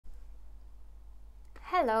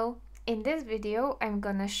Hello! In this video I'm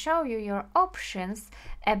gonna show you your options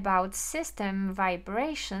about system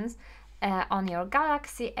vibrations on your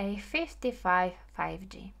Galaxy A55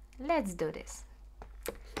 5G. Let's do this.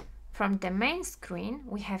 From the main screen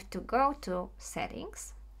we have to go to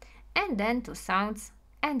Settings and then to Sounds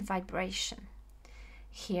and Vibration.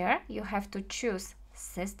 Here you have to choose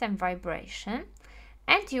System Vibration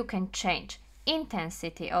and you can change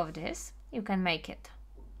intensity of this. You can make it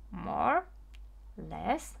more,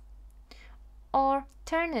 less, or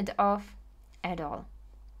turn it off at all.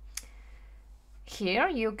 Here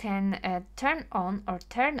you can turn on or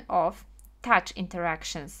turn off touch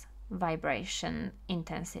interactions vibration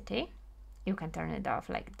intensity. You can turn it off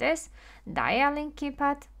like this. Dialing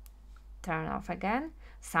keypad, turn off again.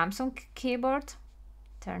 Samsung keyboard,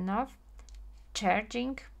 turn off.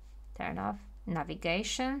 Charging, turn off.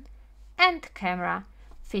 Navigation and camera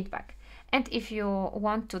feedback. And if you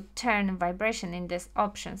want to turn vibration in these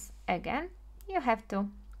options again, you have to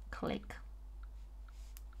click.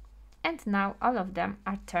 And now all of them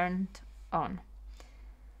are turned on.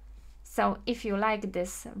 So if you like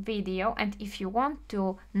this video and if you want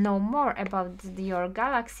to know more about your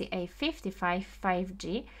Galaxy A55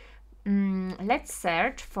 5G, let's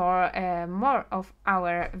search for more of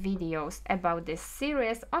our videos about this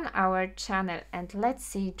series on our channel, and let's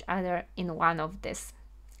see each other in one of these.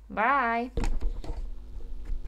 Bye!